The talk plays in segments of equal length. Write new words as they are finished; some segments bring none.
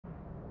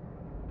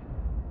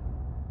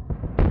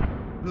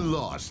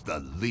Lost the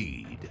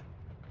lead.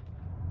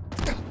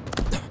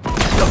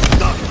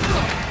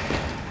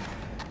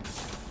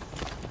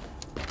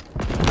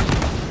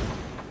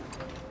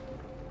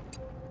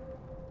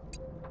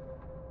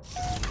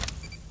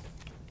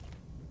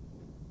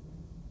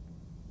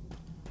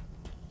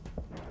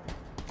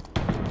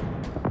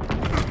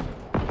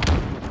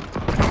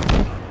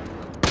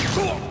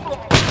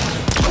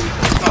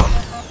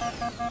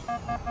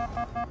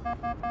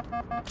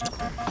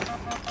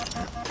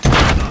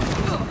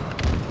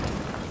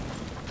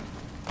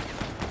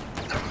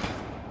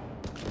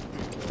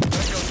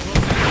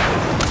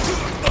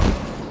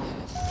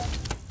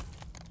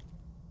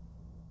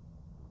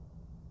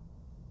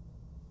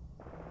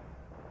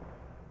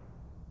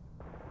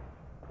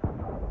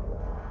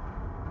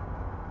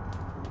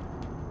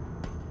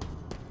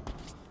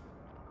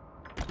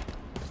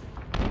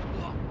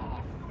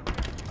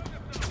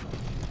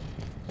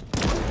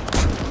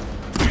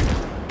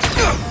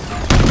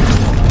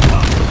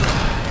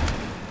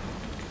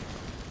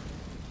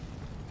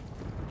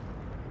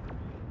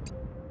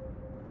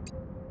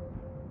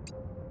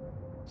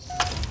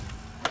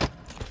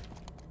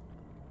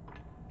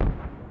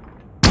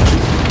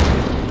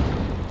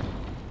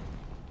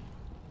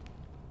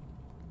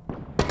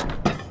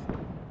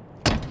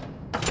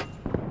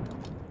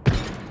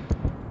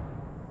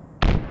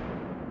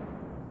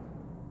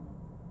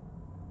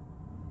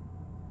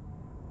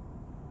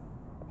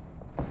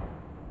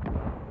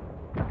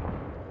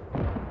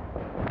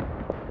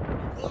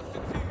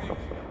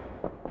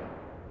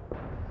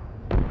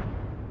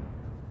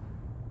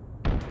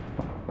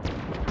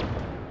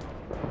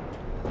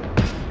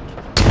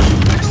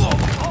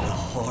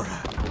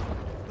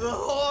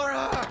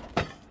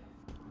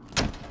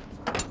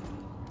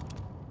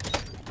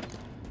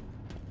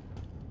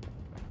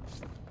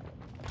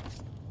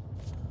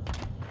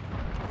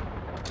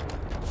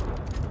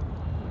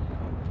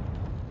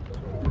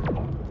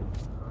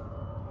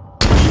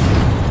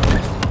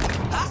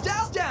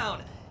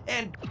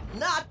 And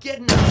not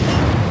getting up.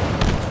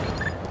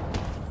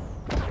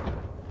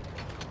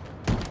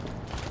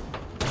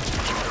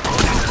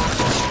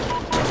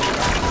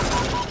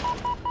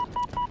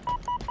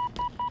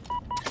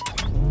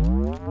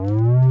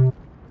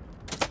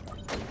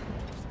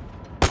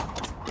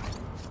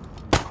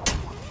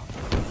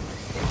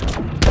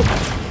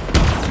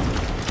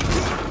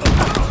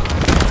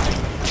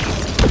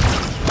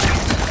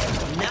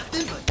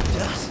 Nothing but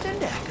dust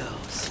and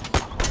echoes.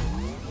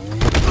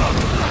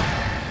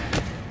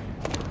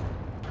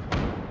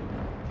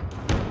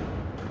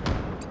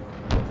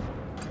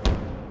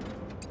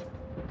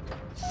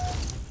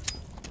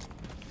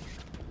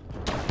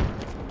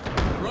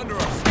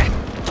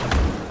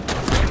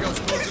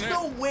 There's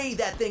no way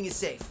that thing is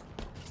safe.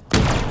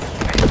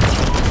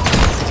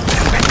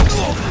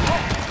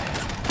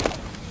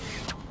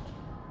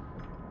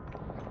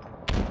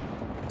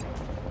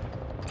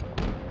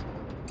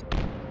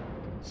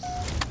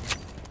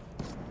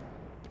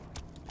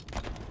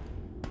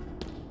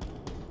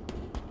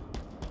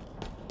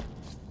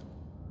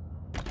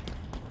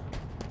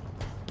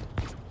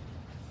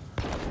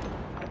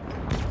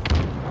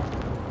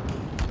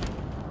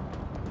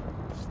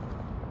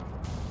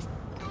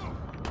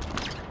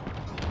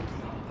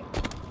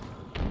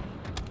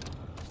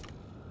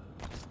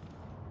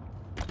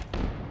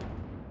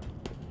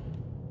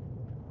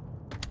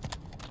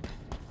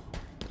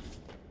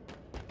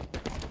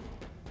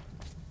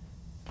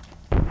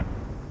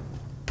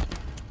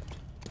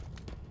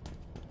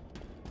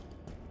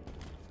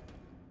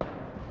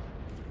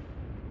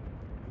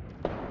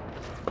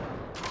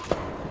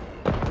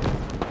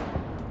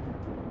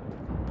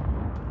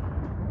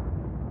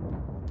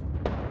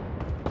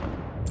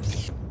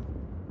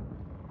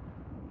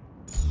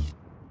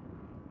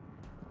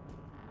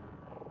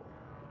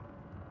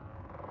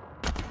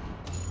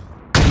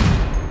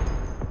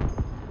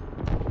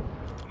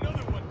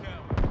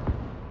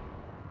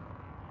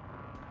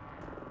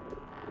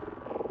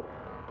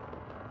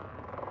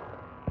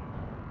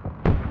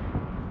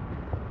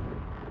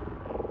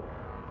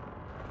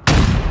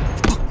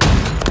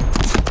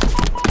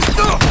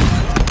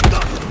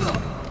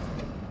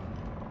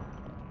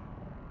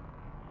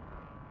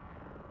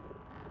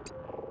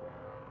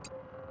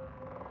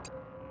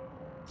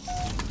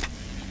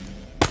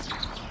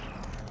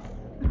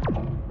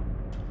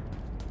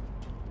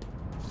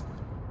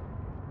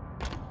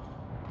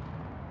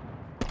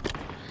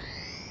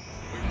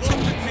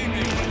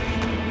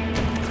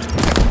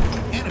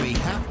 Enemy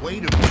halfway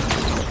to...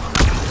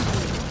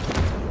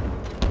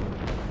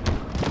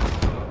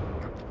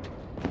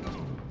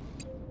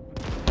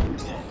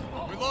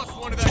 We lost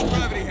one of that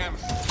gravity hammer.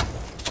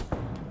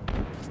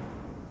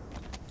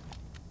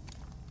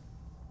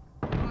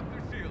 Lost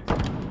their shields.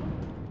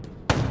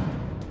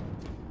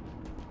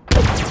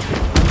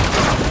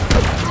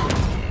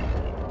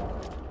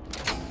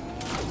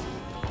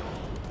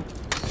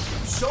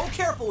 So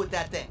careful with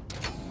that thing.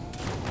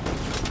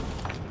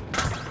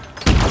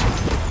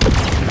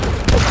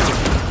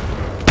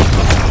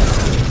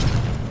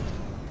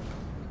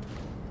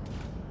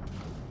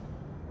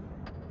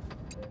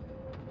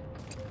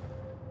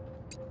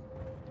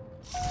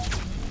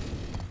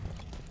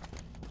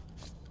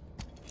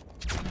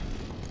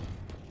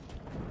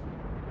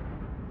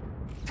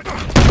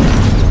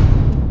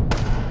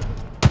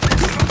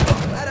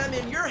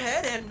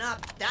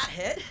 Not that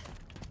head.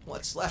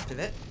 What's left of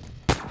it.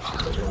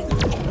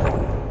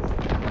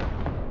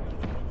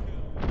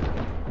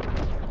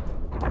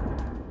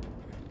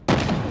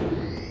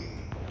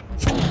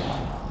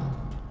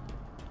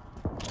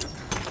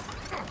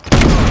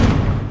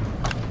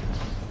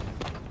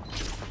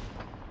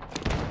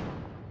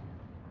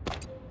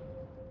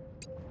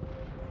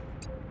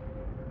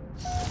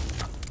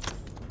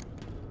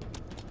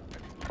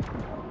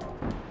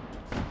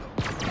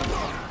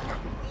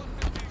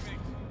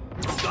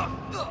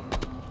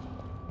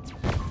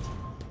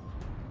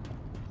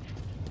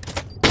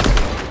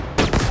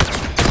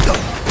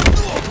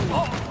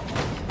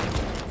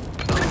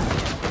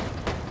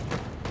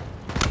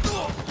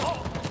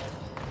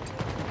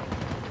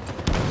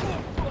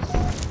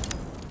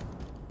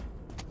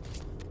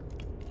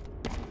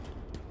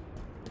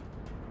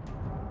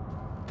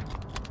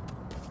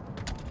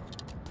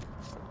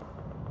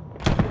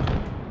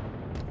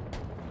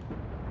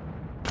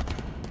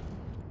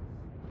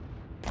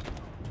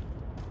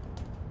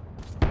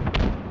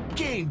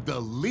 Gained the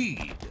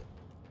lead.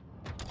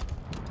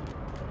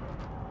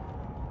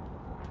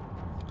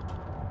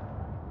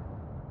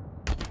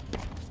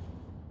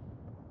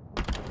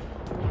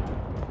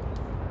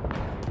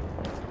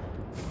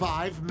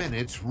 Five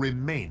minutes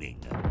remaining.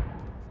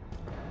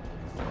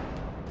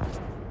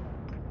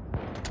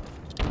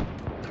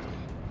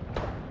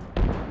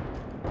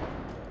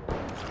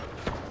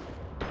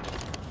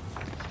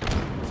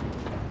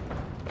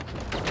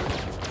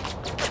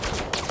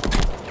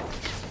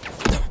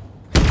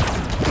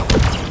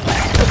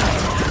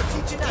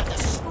 Teach you not to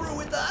screw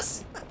with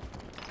us.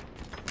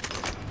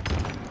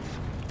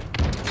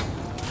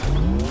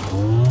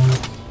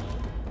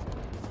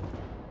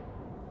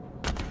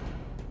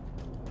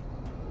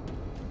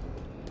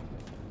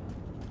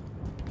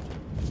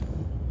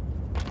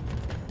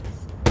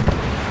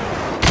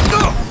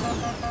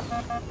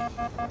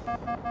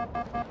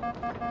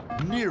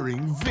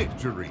 Nearing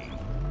victory.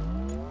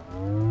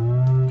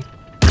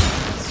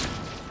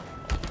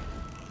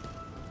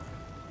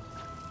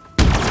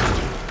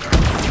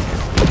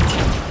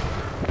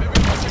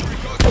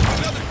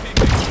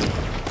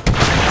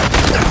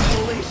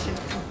 Isolation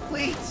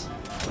complete.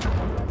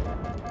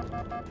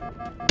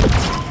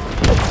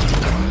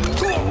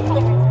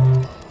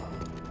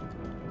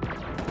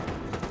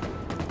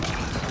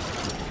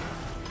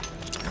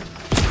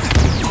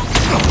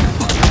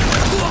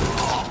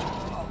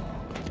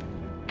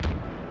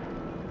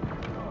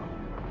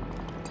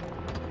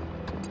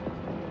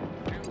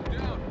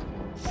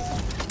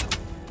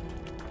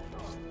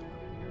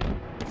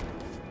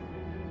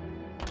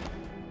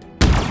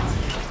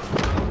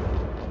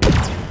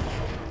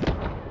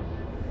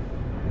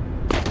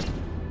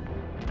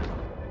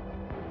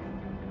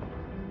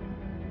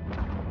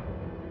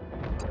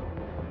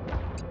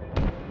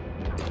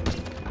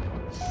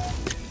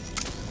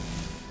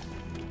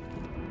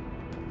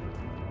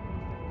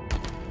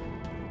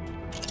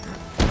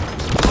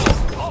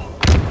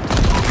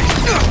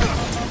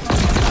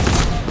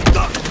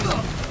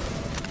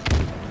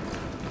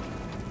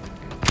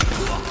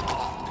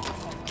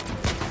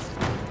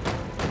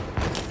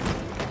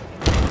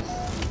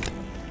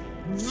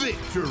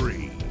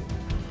 Victory!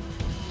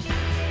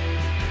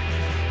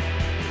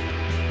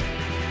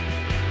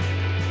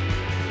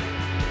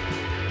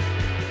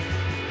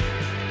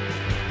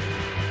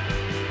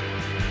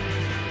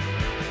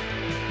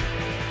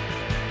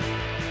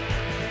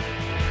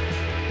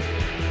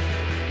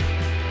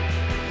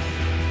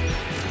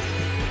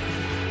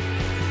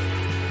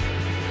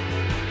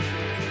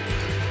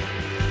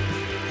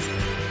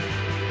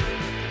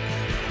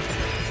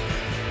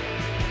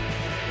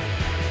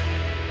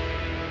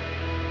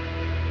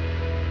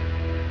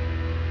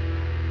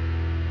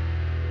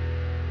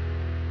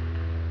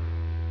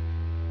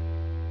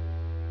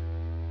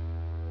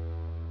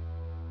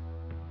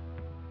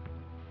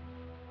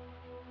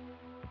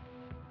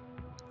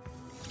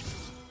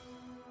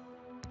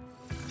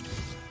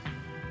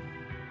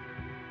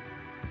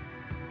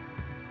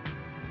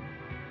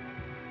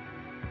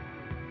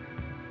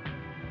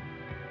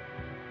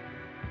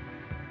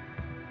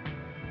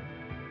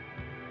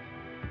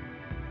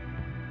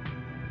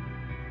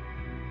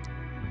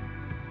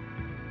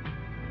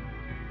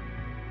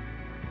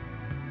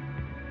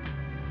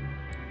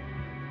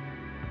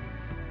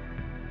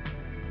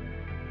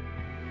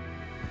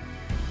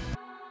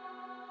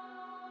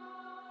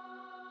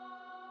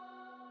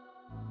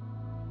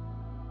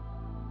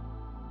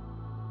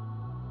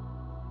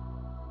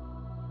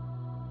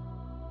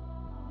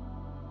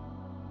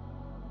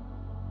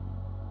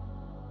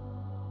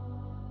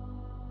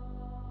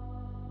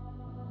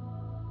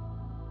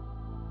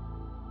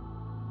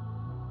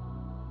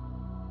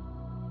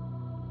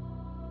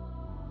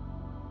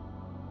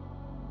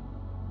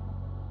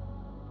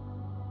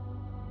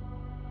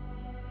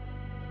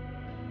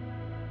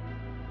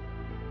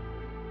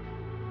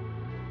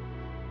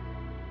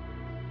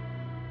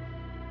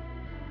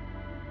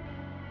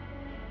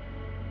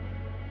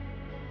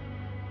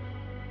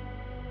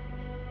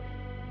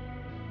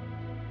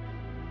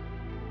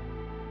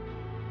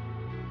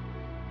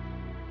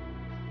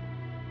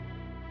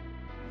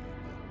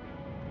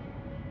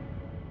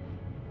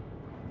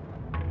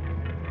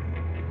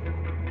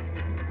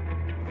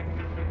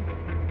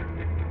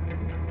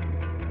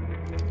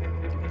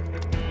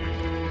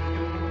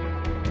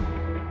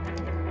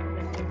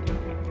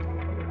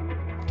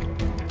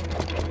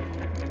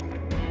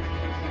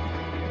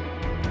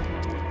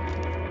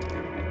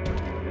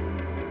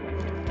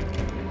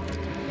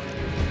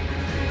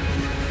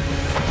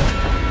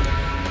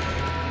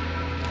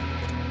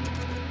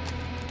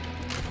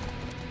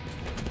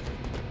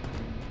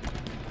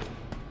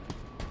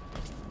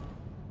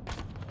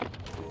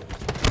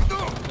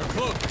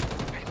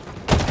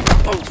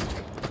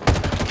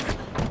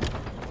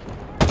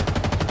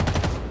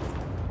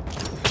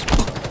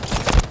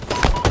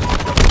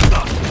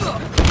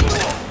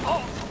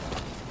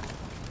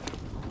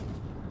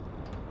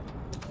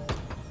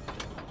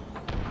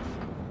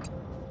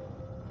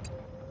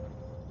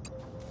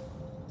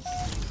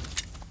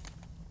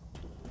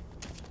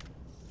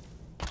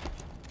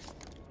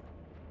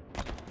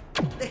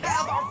 They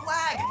have our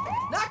flag!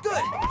 Not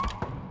good!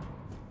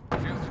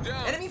 Shields are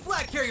down. Enemy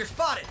flag carrier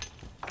spotted!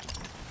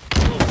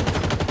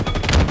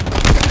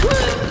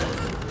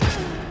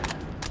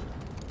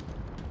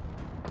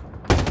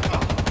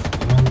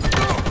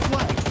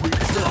 Flag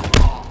returned.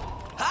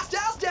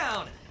 Hostiles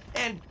down!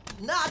 And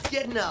not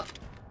getting up.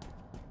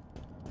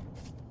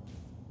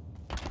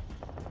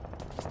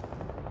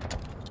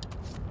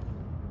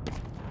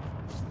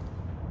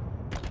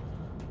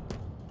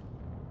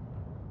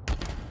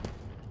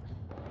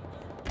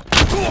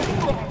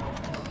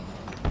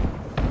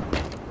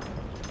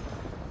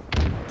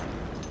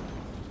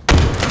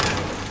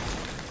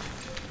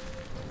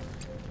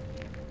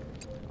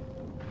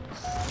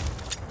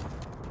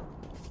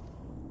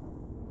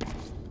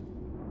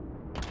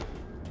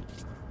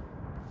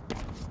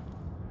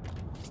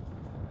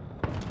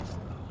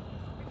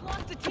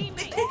 Lost a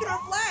teammate. Taking our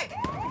flag!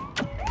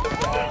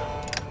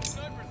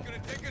 Sniper's gonna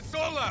take us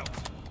all out.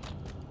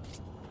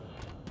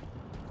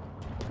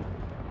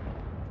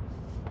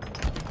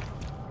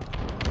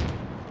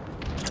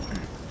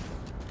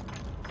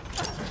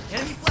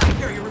 Enemy flag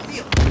carrier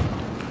revealed.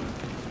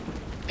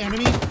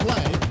 Enemy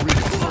flag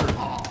returned.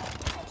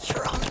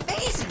 You're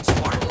amazing,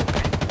 Spartan!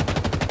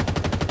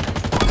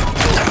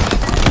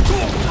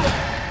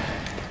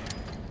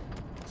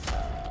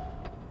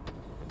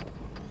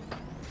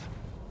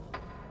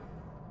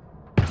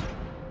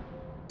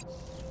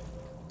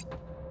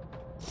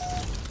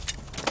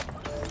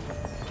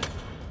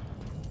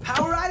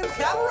 Power items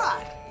have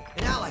arrived!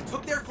 An ally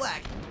took their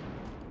flag.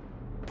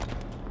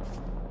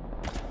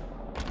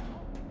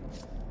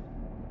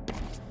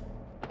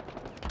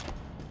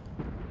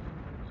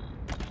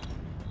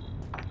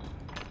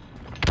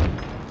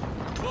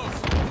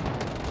 Close.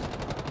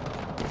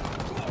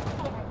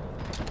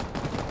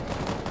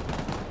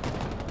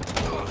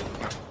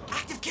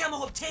 Active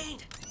camo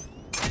obtained!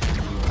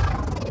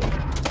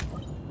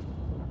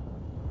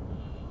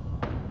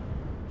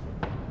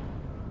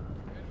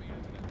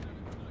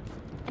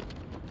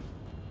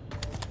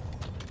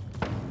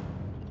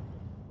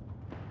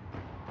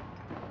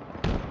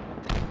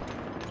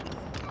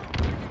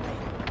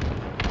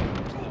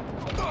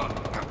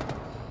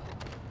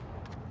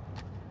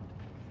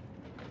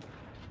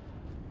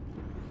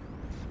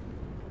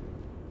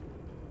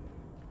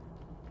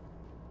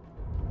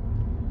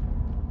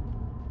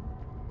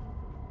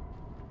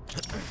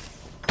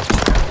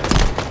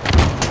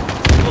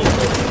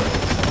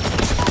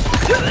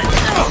 Cut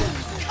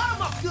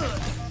him up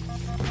good!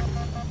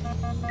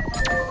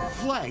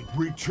 Flag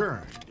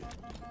returned.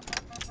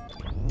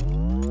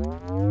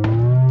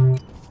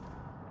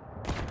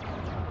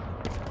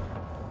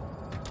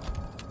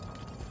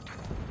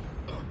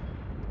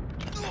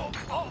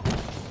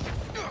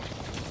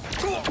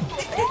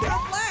 They've taken our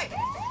flag!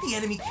 The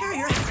enemy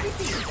carrier has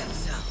revealed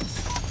themselves.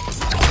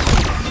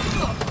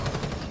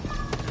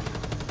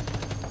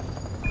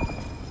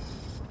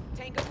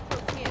 Tango's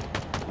closing in.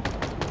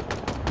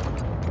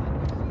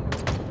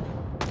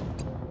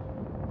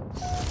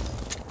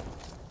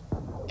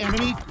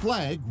 Enemy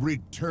flag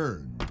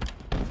returned.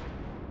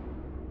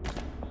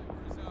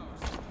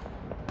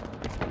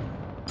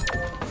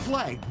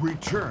 Flag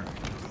returned.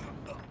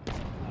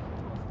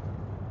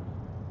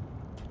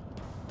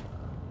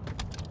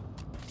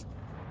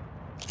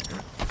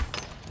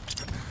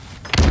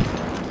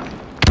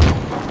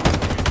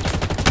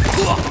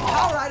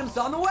 Power items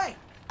on the way!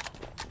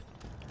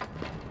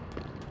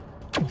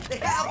 They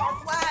have our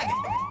flag!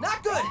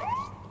 Not good!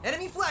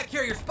 Enemy flag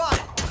carrier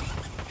spotted!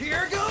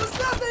 Here goes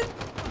nothing!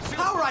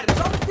 Power items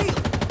on the field!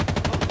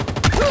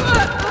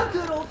 A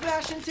good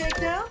old-fashioned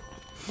takedown?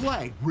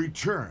 Flag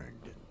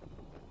returned.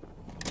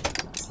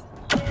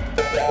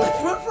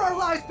 Let's run for our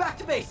lives back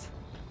to base!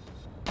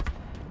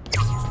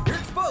 You're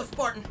exposed,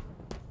 Spartan!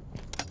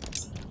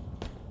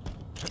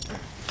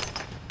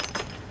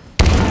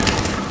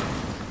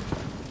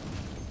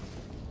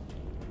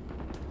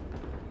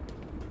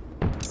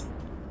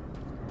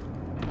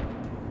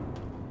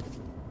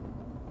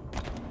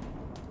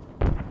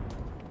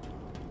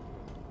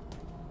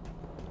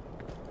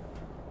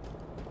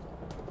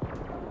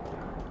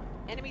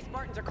 Enemy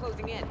Spartans are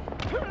closing in.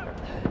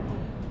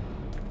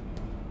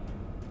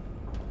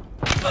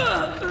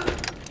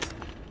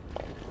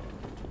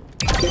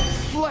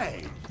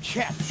 Flag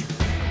captured.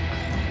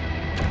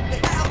 They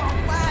have our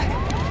flag!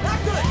 Not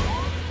good!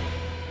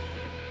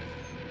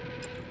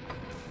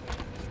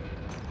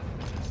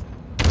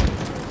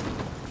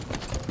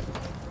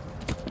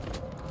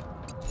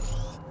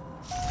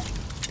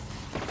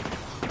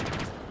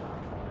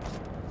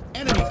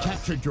 Enemy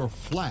captured your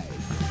flag.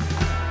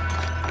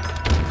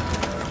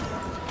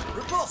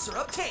 Repulsor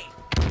obtained!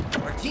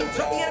 Our team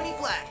took the enemy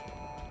flag!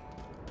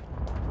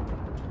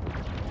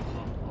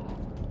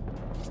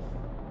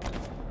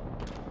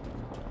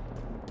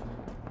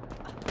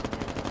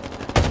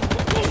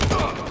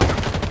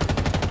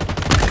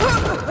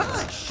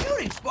 Good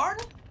shooting,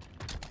 Spartan!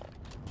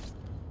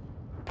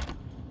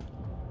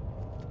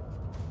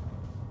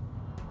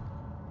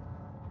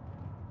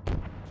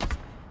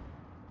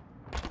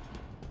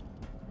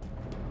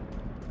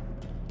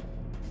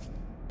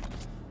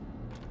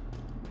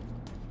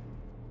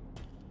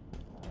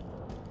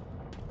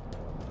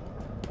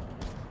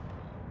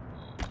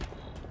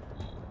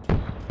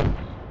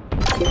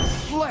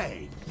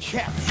 Flag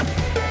captured.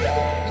 We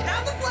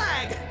have the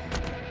flag!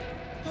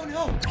 Oh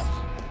no!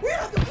 We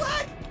have the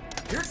flag!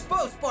 You're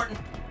exposed, Spartan.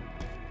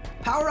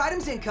 Power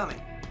items incoming.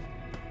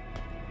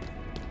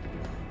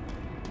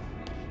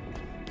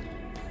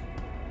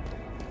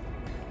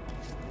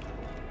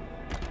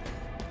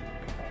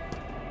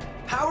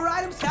 Power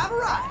items have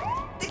arrived.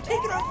 They've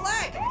taken our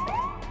flag.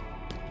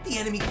 The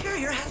enemy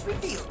carrier has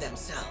revealed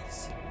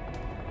themselves.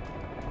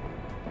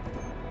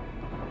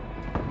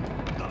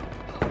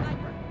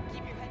 Sniper,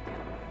 keep your head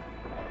down.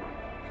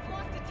 We've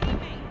lost a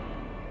teammate.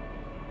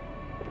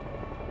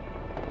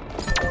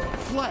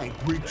 Flag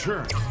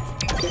returned.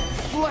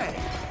 Flag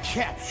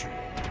captured.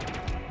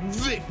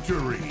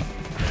 Victory.